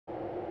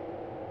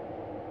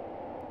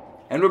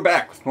And we're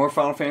back with more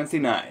Final Fantasy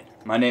IX.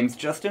 My name's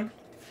Justin.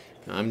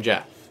 I'm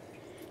Jeff.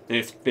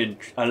 There's been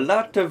a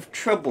lot of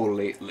trouble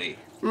lately.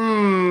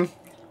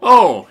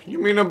 Oh, you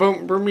mean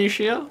about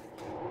Burmecia?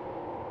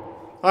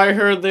 I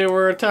heard they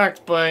were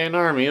attacked by an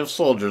army of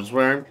soldiers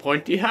wearing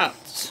pointy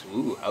hats.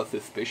 Ooh, how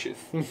suspicious.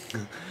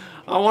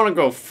 I want to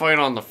go fight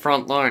on the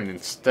front line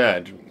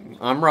instead.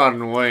 I'm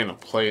rotting away in a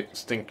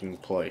stinking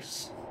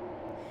place.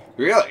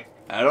 Really?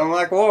 I don't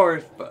like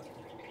wars, but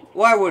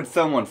why would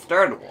someone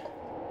start a war?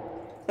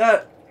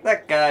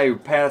 That guy who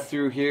passed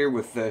through here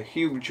with the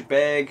huge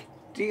bag,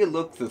 do you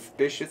look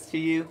suspicious to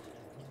you?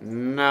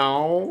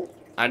 No,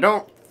 I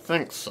don't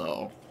think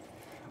so.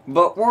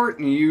 But weren't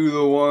you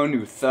the one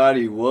who thought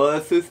he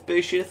was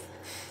suspicious?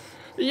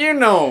 You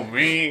know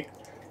me.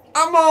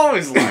 I'm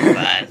always like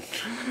that.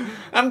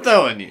 I'm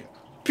telling you,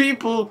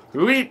 people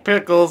who eat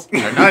pickles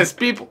are nice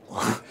people.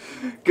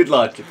 Good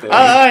luck, you think.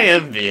 I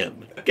envy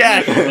them.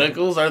 Gash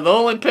pickles are the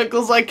only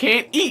pickles I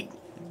can't eat.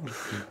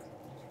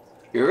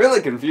 You're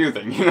really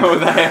confusing, you know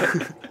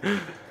that?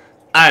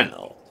 I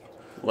know.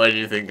 Why do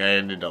you think I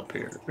ended up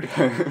here?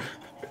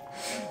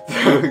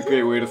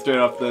 Great way to start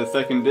off the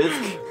second disc.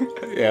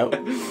 Yep.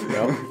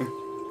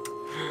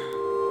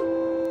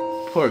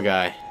 Poor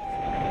guy.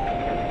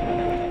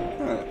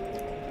 Huh.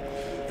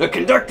 The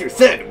conductor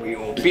said we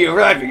will be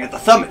arriving at the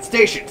summit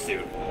station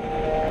soon.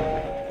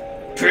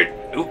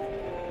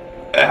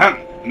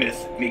 Miss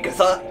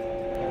Mikasa?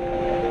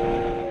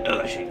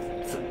 Oh, she's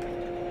something.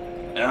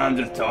 I'm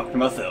just talking to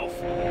myself.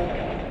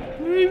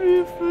 Maybe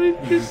if I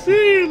just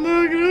say it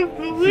long enough,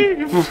 I'll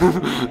leave.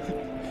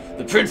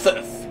 The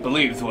princess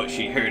believes what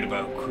she heard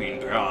about Queen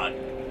Braun.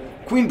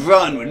 Queen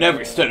Braun would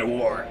never start a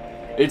war.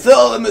 It's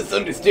all a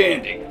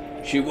misunderstanding.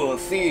 She will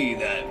see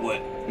that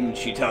when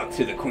she talks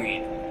to the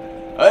queen.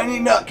 I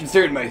need not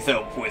concern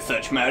myself with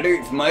such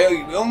matters. My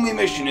only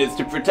mission is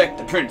to protect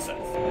the princess.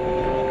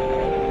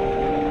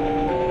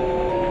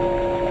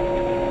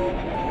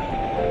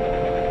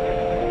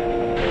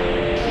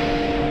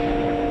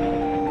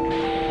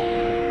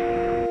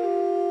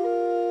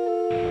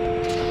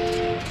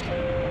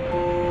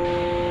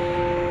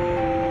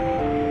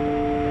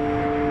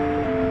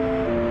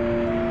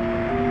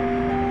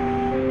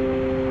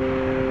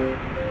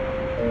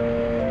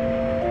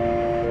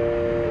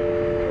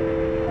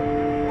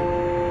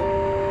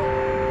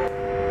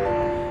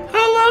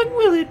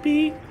 Will it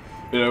be?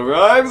 It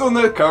arrives when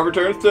the car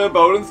returns to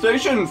Bowden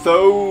Station,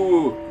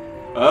 so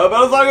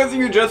about as long as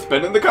you just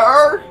been in the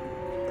car.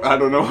 I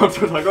don't know what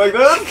to talk like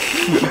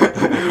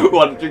that.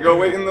 Why don't you go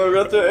wait in the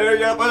rest of the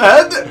area up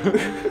ahead?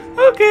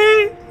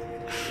 Okay.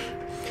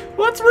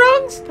 What's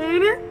wrong,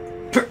 Steiner?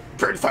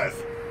 Princess.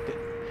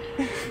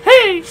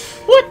 Hey,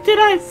 what did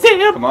I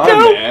say about... Come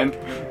on, man.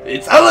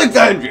 It's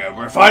Alexandria.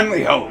 We're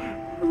finally home.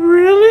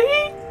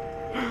 Really?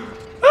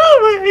 Oh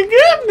my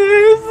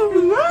goodness!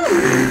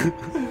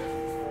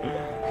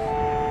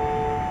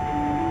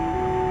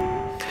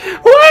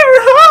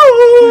 We're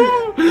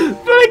home!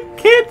 But I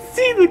can't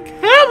see the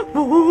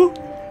castle!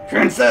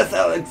 Princess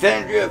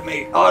Alexandria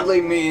may oddly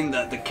mean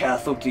that the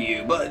castle to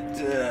you, but,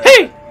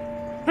 Hey!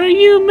 Are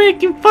you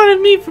making fun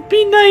of me for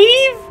being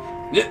naive?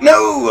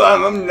 No,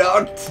 I'm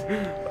not.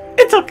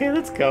 It's okay,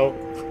 let's go.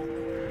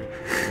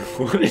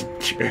 What a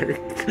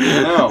jerk.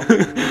 No.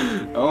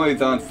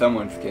 Always on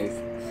someone's case.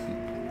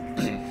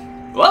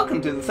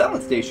 Welcome to the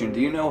summit station. Do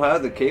you know how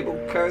the cable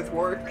cars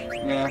work?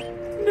 Yeah.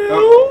 No.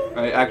 Oh,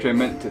 I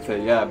meant to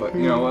say yeah, but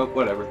you know what?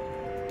 Whatever.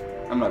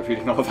 I'm not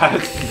reading all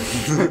that.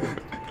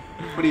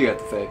 What do you got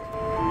to say?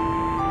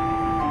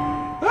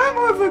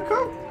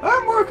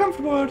 I'm more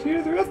comfortable out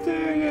here. The rest of the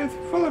area is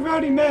full of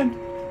rowdy men.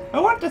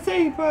 I want to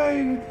stay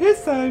by his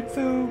side,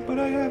 but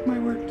I have my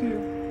work too.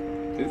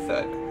 His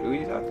side? Who are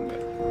you talking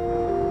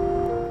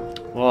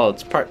about? Well,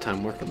 it's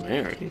part-time work of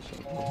Mary, so...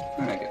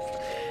 I guess.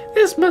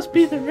 This must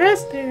be the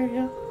rest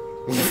area.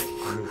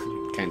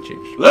 Can't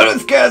change. Let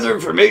us gather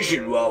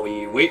information while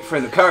we wait for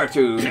the car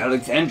to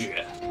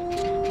Alexandria.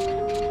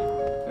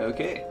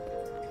 Okay.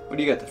 What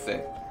do you got to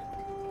say,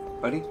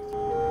 buddy?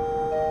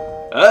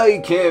 I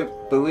can't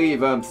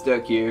believe I'm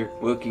stuck here,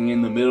 working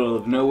in the middle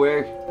of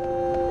nowhere.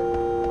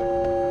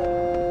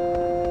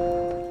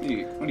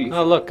 What do you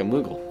Oh, look, a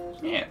Moogle.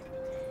 Yeah.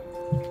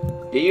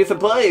 Get your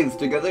supplies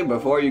together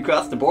before you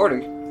cross the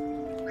border.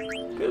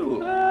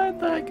 Cool. I'd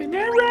like an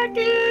air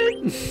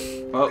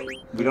racket. Well,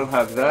 we don't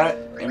have that,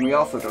 and we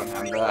also don't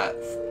have that.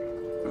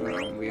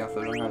 We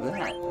also don't have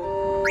that.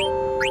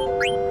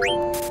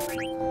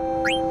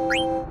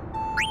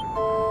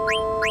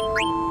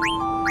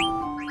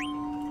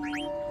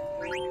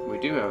 We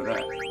do have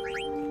that.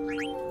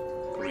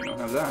 But we don't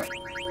have that.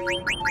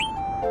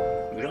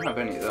 We don't have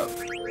any of those.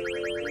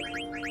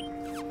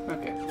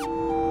 Okay.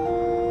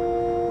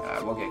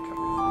 We'll get covered.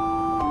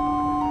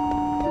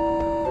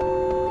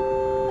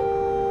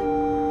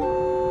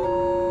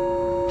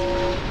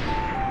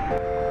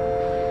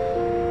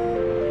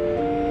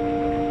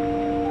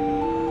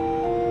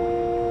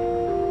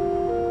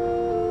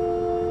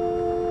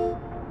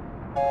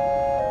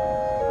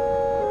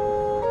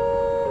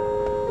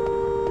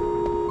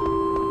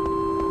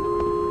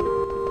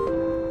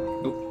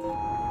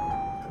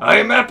 I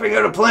am mapping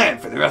out a plan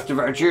for the rest of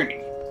our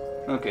journey.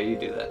 Okay, you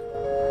do that.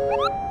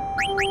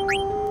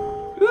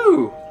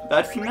 Ooh,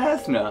 that's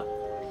Nasna.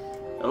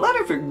 A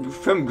letter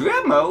from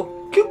Grimo.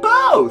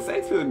 Kubo!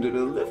 Thanks for the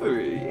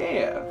delivery.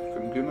 Yeah,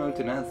 from Grimo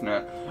to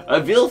Nasna.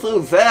 I feel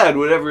so sad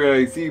whenever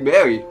I see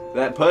Mary,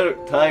 that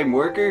part-time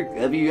worker.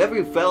 Have you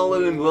ever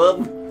fallen in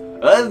love?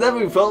 I've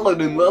never fallen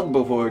in love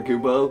before,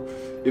 Kubo.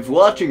 If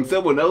watching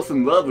someone else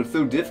in love is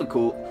so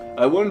difficult,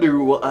 I wonder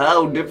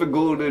how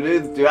difficult it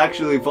is to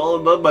actually fall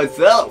in love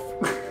myself.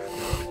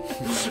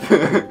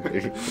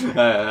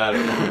 I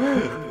don't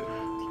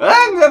know.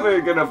 I'm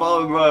never gonna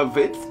fall in love.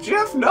 It's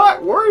just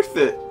not worth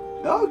it.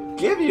 I'll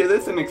give you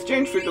this in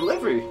exchange for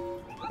delivery.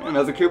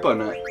 Another coupon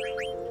nut.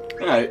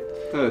 Alright,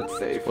 that's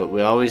safe. What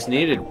we always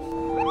needed.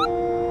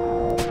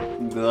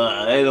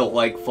 I don't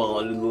like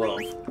falling in love.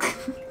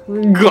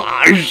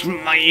 Gosh,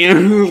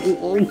 man.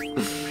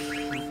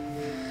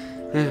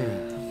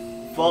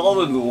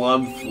 Fall in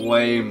love's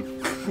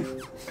lame.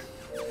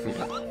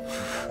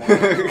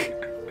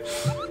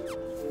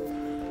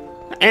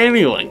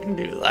 Anyone can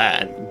do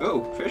that.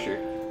 Oh, treasure.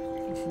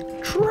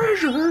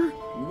 Treasure?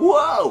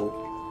 Whoa!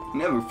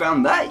 Never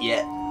found that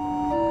yet.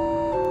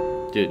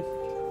 Dude,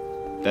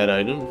 that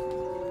item,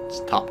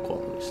 it's top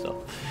quality stuff.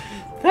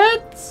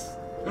 That's...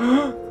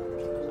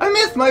 I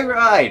missed my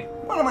ride!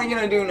 What am I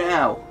gonna do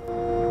now?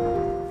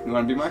 You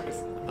wanna be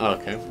Marcus?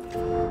 Okay.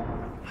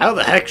 How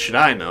the heck should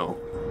I know?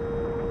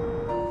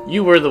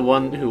 You were the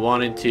one who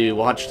wanted to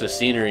watch the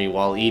scenery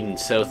while eating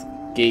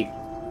Southgate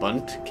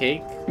bunt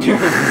cake?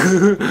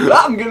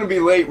 I'm gonna be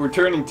late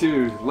returning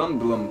to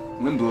Limblum.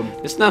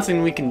 There's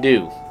nothing we can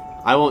do.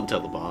 I won't tell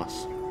the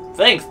boss.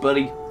 Thanks,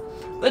 buddy.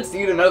 Let's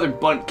eat another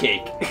bunt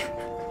cake.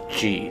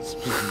 Jeez.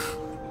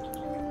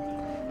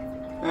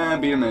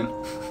 Be a man.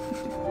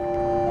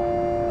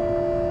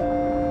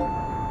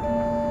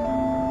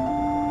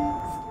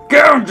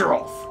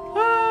 Scoundrels!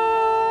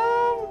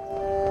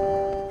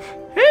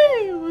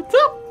 Hey, what's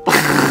up?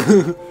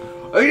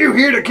 Are you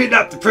here to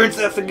kidnap the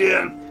princess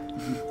again?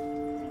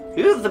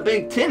 Who's the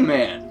big tin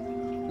man?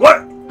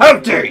 What? How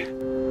dare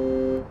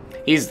you?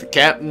 He's the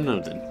captain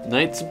of the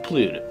Knights of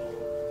Pluto.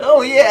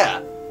 Oh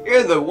yeah,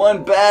 you're the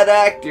one bad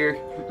actor.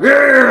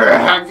 Grr,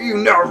 have you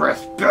no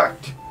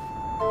respect?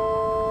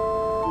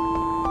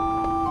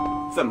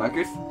 What's up,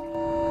 Marcus?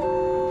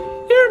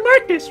 You're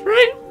Marcus,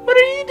 right? What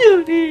are you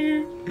doing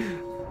here?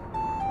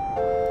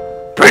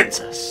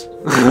 Princess!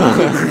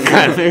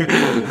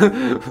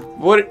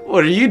 What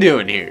are you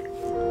doing here?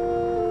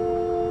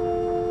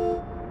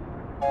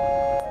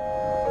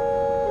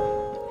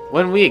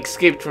 When we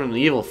escaped from the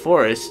evil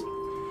forest...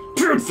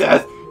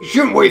 Princess, you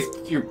shouldn't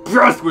waste your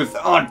breath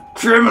on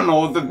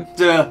criminals and,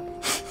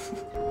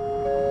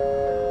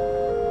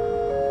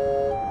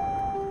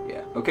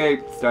 Yeah, okay,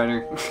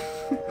 Steiner.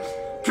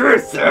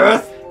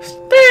 Princess!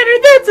 Steiner,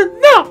 that's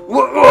enough!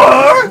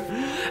 What?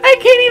 I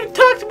can't even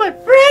talk to my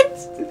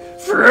friends!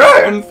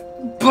 Friends?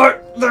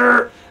 But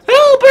they're...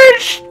 Albert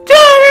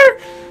Steiner!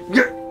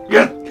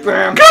 Yes,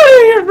 ma'am. Go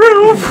to your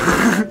room!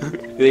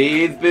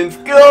 He's been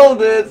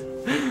scolded!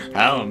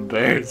 How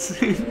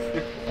embarrassing.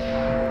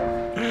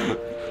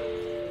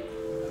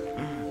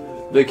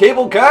 The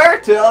cable car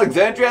to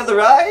Alexandria has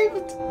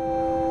arrived?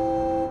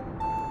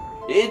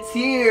 It's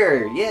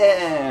here,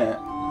 yeah!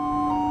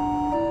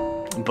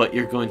 But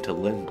you're going to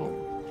Limbo.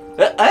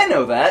 I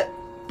know that,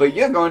 but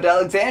you're going to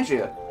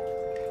Alexandria.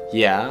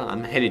 Yeah,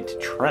 I'm headed to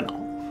Treno.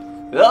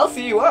 I'll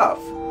see you off.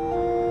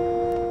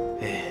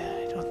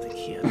 I don't think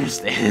he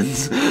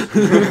understands.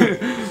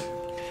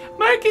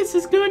 Marcus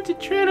is going to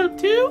Treno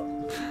too?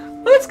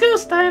 Let's go,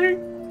 Steiner.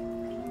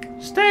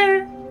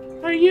 Steiner,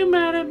 are you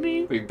mad at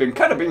me? We've been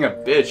kind of being a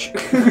bitch.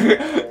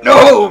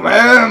 No,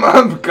 ma'am,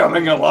 I'm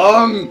coming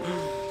along.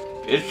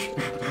 Bitch.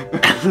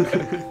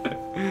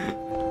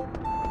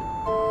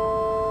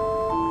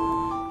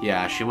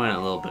 Yeah, she went a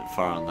little bit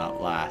far on that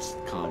last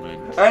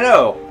comment. I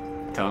know.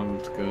 Tell him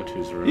to go to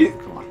his room.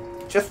 Come on.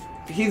 Just,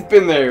 he's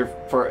been there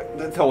for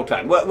this whole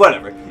time.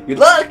 Whatever. Good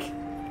luck.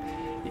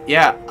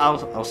 Yeah,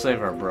 I'll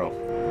save our bro.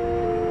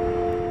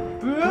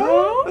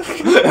 Bro?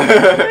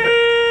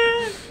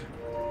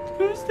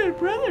 Who's their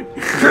brother?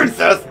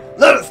 Princess,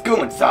 let us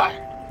go inside.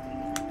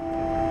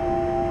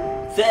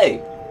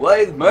 Say, why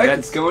is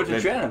Marcus going to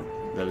Treno?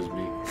 That is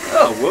me.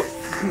 Oh, whoops.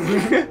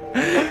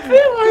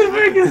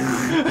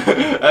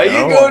 Are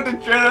you going to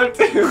Treno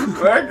too?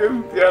 Marcus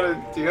got a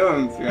deal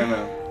in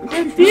Treno. A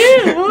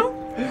deal?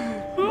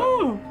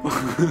 Oh.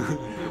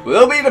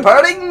 We'll be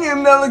departing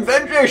in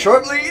Alexandria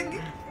shortly.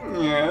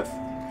 Yes.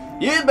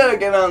 You'd better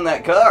get on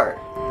that car.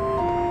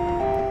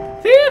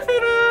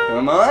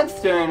 Come on,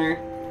 Steiner.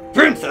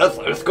 Princess,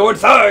 let us go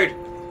inside.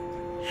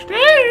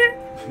 Steiner.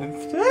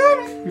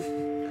 Steiner.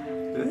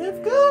 Let's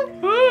go.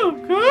 Oh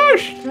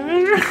gosh,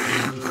 Steiner.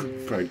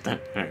 Break that.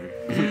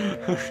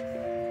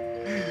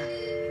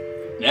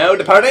 Now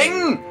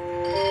departing.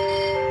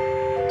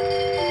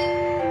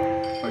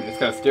 We're just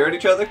gonna stare at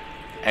each other.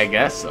 I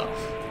guess so.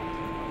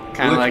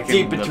 Kind of Look like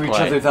deep in into the each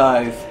play. other's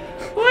eyes.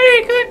 Why are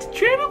you going to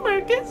Treno,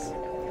 Marcus?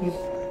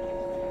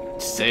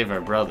 Save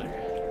our brother.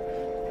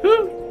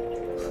 Who?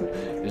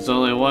 There's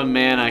only one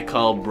man I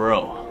call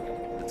bro.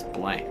 It's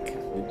Blank.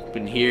 We've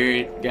been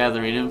here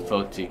gathering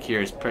info to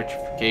cure his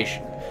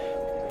petrification.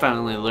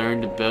 Finally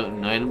learned about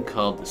an item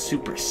called the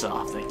Super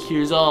Soft that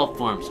cures all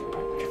forms of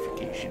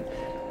petrification.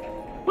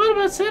 What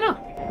about Senna?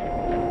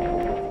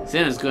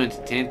 Senna's going to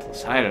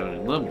Tantalus' hideout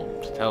in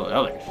Limbo to tell the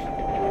others.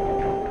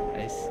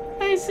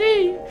 I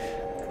see.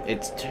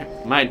 It's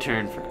my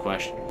turn for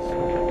questions.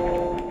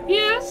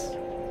 Yes?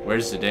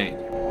 Where's Zidane?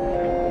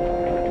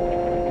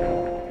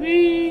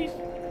 We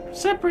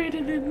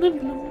separated in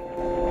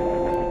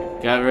Limbo.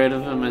 Got rid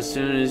of him as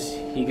soon as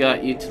he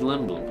got you to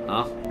Limbo,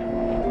 huh?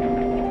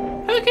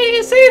 How can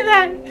you say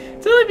that?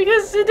 It's only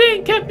because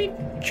Zidane kept me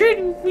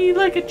treating me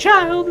like a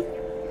child.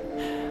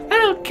 I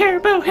don't care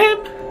about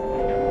him.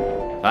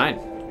 Fine.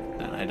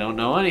 Then I don't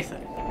know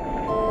anything.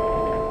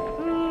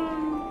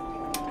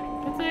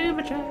 But I am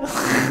a child.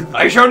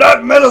 I shall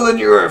not meddle in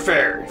your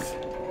affairs.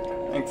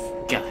 Thanks.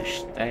 Gosh,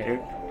 Steiner.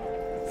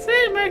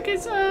 Say,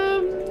 Marcus,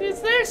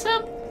 is there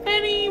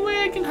any way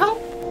I can help?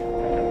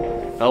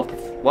 Help?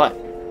 What?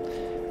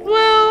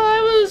 Well,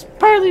 I was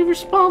partly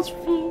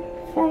responsible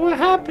for what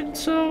happened,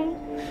 so...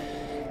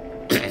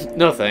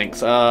 No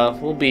thanks,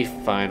 we'll be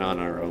fine on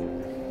our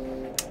own.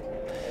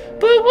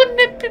 But wouldn't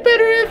it be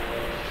better if...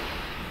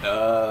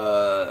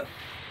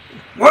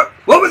 What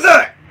was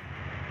that?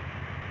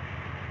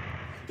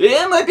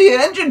 It might be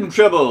engine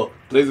trouble.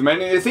 Please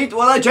remain in your seat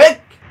while I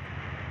check.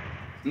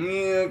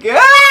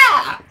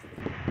 Ah!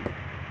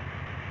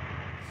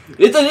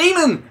 It's a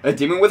demon! A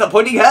demon with a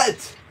pointy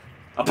hat!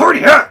 A pointy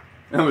hat!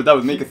 Oh, that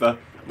was Mikasa.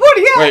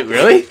 Pointy hat! Wait,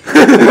 really?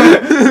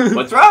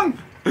 What's wrong?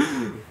 I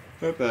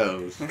thought that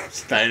was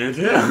Steiner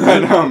too. I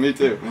know, me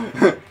too.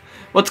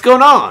 What's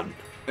going on?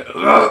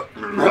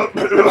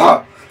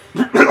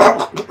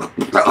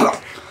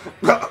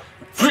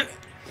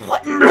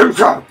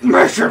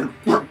 Mission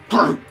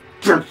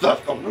Princess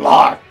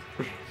alive.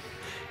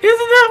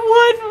 Isn't that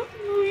what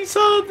we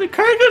saw at the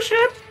cargo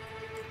ship?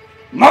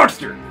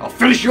 Monster, I'll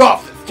finish you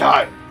off this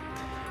time.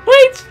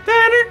 Wait,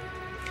 Steiner!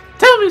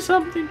 Tell me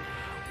something.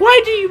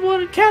 Why do you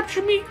want to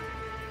capture me?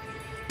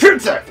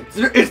 Princess,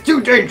 it's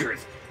too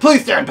dangerous.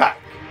 Please stand back.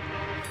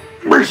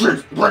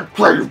 Mission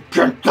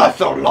Princess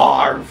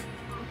alive.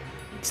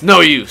 It's no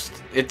use.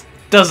 It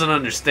doesn't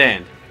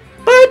understand.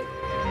 But...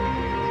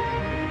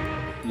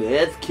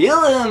 Let's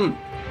kill him.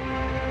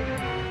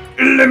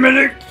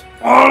 Eliminate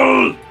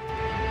all.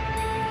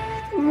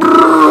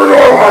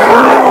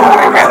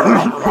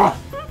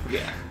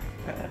 Yeah.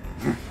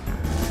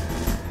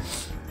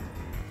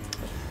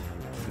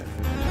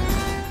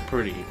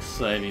 Pretty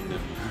exciting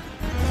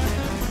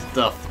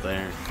stuff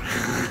there.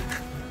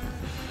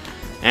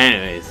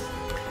 Anyways,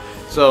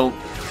 so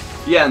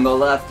yeah, in the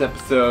last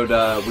episode,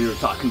 we were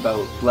talking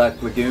about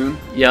Black Lagoon.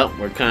 Yep,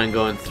 we're kind of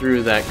going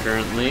through that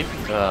currently.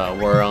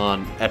 We're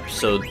on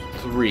episode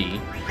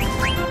 3.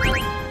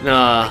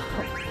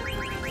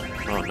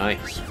 Oh,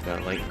 nice.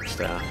 Got lightning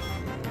staff.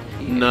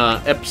 In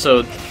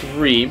episode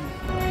 3,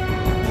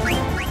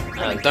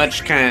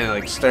 Dutch kind of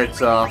like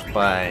starts off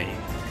by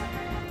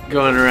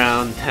going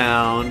around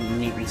town,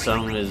 meeting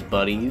some of his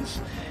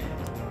buddies.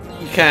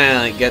 You kind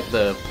of like get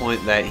the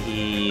point that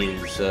he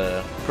is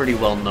pretty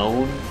well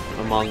known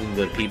among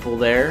the people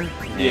there,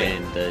 yeah.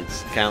 And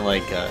it's kind of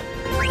like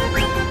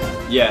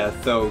yeah,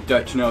 so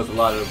Dutch knows a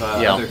lot of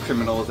other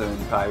criminals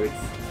and pirates,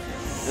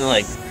 and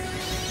like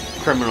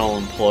criminal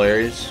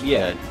employers,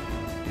 yeah, that,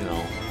 you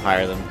know,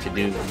 hire them to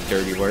do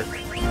dirty work.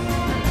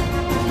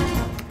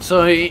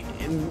 So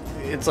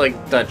it's like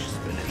Dutch has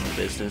been in the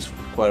business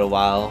for quite a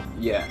while.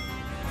 Yeah,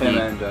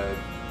 and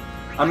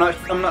I'm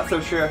not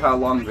so sure how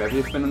long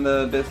Revy's been in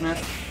the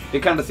business.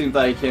 It kind of seems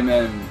like him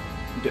and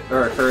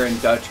her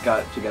and Dutch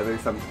got together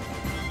some.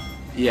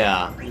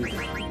 Yeah,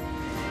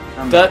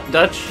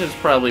 Dutch has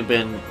probably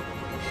been.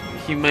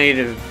 He might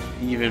have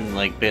even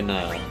like been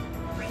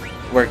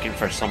working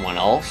for someone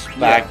else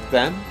back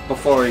then.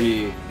 Before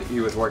he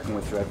was working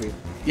with Revy.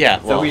 Yeah,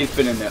 well, so he's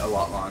been in it a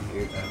lot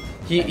longer.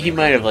 He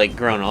might have like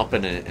grown up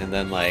in it and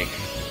then like.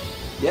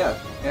 Yeah.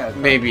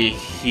 Maybe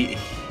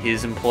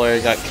his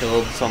employer got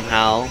killed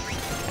somehow,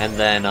 and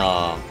then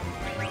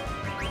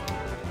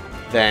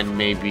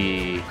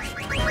maybe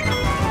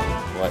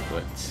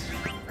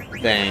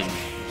then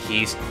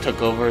he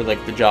took over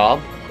like the job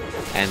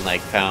and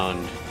like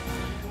found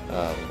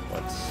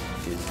what's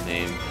his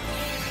name,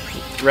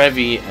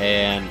 Revy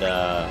and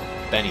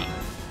Benny.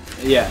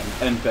 Yeah,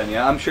 and Benny.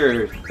 I'm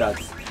sure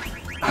that's.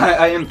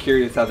 I am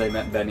curious how they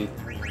met Benny.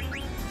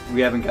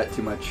 We haven't got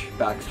too much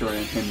backstory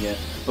on him yet.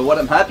 But what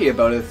I'm happy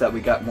about is that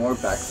we got more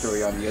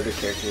backstory on the other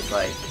characters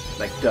like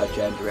Dutch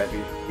and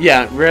Revy.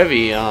 Yeah,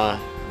 Revy,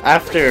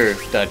 after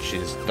Dutch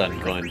is done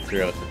going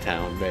throughout the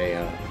town, they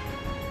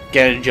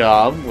get a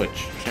job,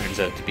 which turns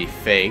out to be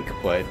fake,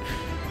 but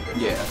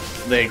yeah,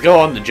 they go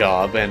on the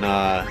job, and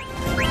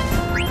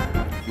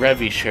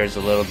Revy shares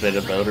a little bit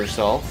about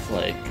herself.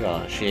 Like,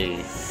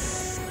 she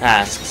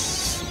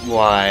asks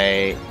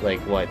why, like,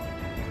 what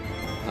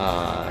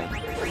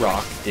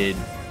Rock did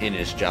in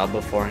his job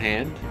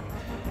beforehand,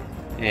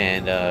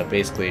 and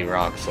basically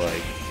Rock's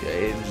like,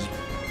 it's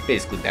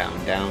basically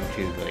bowing down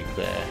to like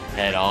the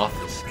head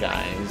office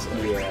guys.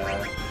 Like,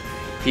 Yeah.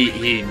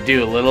 He'd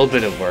do a little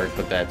bit of work,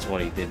 but that's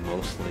what he did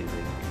mostly.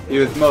 He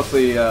was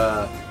mostly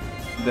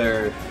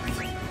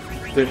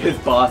his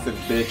boss's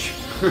bitch.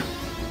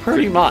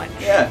 Pretty much.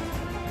 Yeah.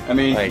 I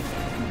mean, Like,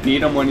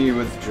 beat him when he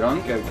was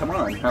drunk. Come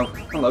on, how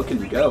low can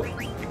you go?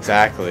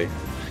 exactly.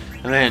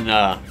 And then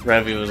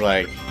Revy was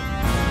like,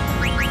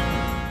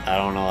 I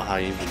don't know how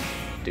you would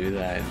do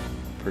that.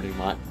 Pretty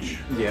much.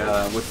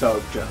 Yeah,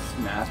 without just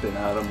snapping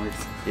at him.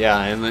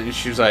 Yeah, and then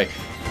she was like,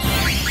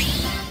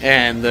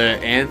 and the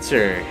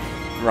answer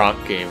Rock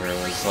gave her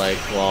was like,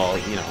 well,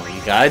 you know,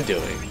 you gotta do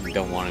it. You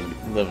don't want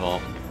to live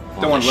on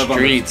the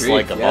streets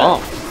like a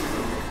bum.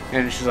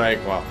 And she's like,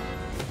 well,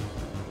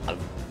 I've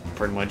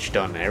pretty much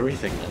done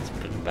everything that's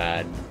been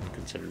bad,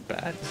 considered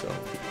bad, so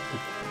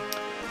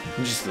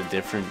just the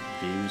different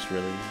views,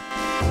 really.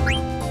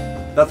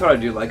 That's what I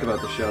do like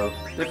about the show.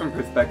 Different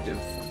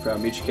perspectives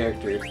from each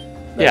character.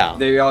 Yeah.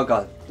 They all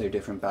got their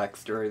different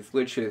backstories,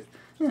 which is,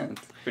 yeah,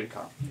 it's pretty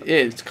common.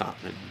 It's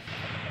common.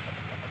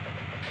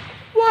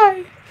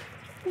 Why?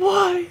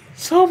 Why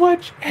so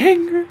much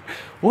anger?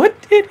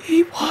 What did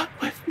he want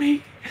with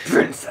me?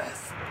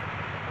 Princess!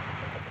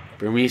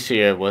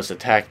 Burmecia was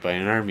attacked by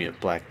an army of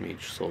black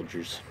mage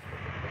soldiers.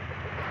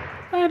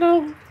 I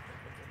know.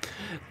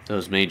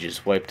 Those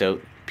mages wiped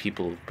out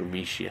people of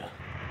Burmecia.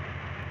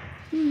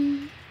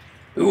 Who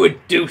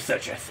would do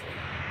such a thing?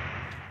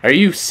 Are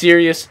you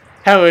serious?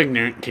 How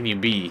ignorant can you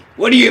be?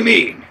 What do you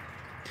mean?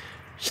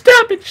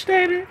 Stop it,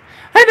 Steiner.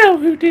 I know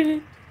who did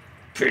it.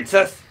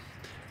 Princess?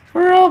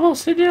 We're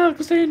almost in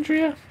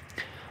Alexandria.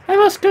 I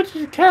must go to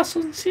the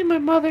castle and see my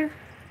mother.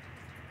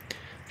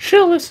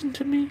 She'll listen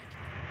to me.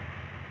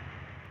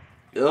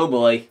 Oh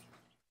boy.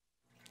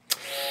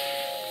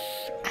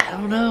 I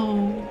don't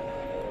know.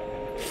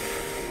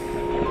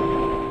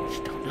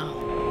 Just don't know.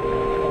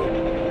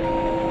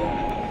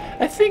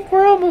 I think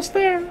we're almost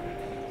there.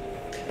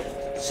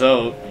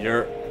 So,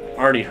 you're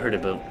already heard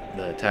about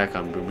the attack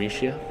on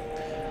Burmecia?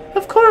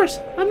 Of course.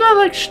 I'm not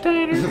like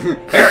Steiner.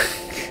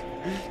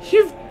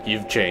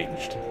 You've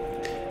changed.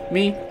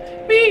 Me?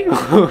 Me?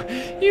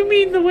 You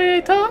mean the way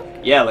I talk?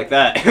 Yeah, like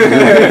that.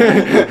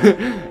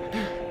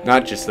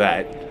 Not just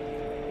that.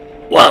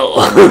 Well.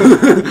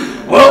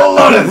 Well,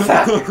 what is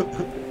that?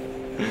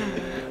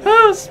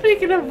 Oh,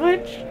 speaking of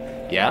which.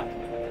 Yeah?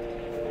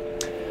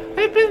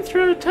 I've been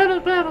through a ton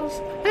of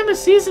battles. I'm a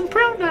seasoned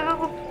pro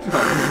now.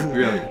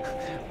 Really?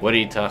 What are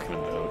you talking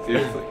about?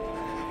 Seriously.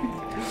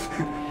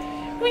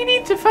 We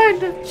need to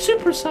find a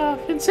super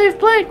soft and save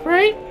Blank,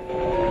 right?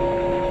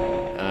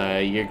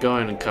 You're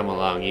going to come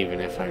along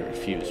even if I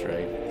refuse,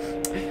 right?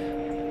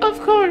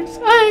 Of course.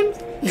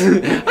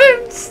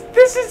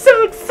 This is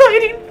so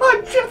exciting.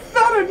 I'm just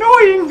that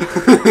annoying.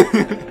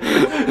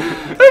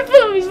 I've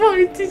always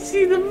wanted to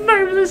see the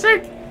marvelous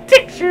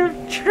architecture of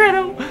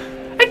Treno.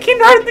 I can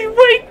hardly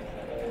wait.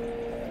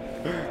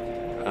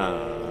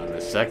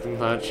 The second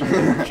thought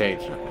shouldn't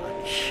change that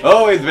much.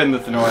 Always been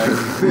this annoying.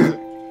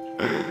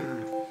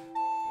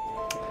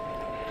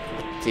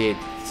 Did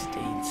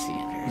Stain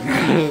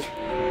Sander.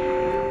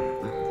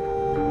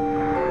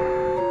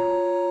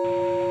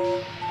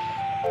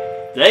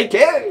 Take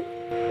care.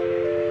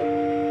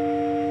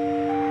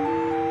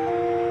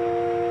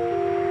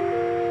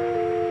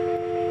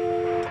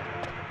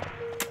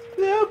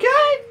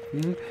 Okay.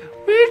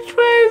 Which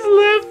way's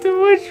left and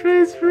which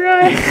way's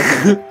right?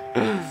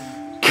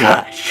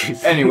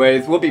 Gosh.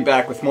 Anyways, we'll be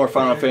back with more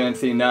Final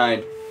Fantasy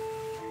IX.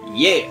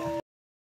 Yeah.